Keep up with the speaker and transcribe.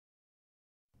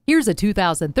Here's a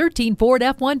 2013 Ford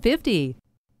F-150.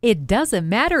 It doesn't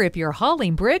matter if you're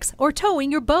hauling bricks or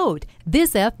towing your boat.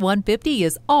 This F-150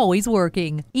 is always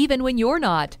working, even when you're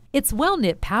not. Its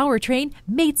well-knit powertrain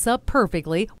mates up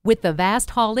perfectly with the vast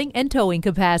hauling and towing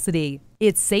capacity.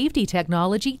 Its safety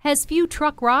technology has few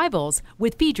truck rivals,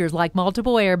 with features like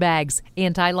multiple airbags,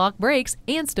 anti-lock brakes,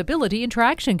 and stability and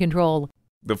traction control.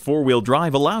 The four-wheel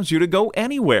drive allows you to go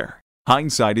anywhere.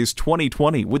 Hindsight is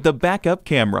 20/20 with the backup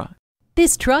camera.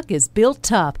 This truck is built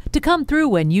tough to come through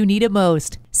when you need it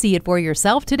most. See it for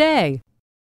yourself today.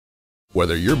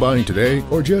 Whether you're buying today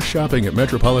or just shopping at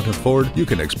Metropolitan Ford, you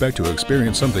can expect to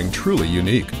experience something truly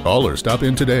unique. Call or stop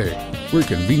in today. We're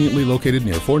conveniently located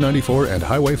near 494 and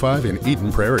Highway 5 in Eden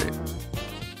Prairie.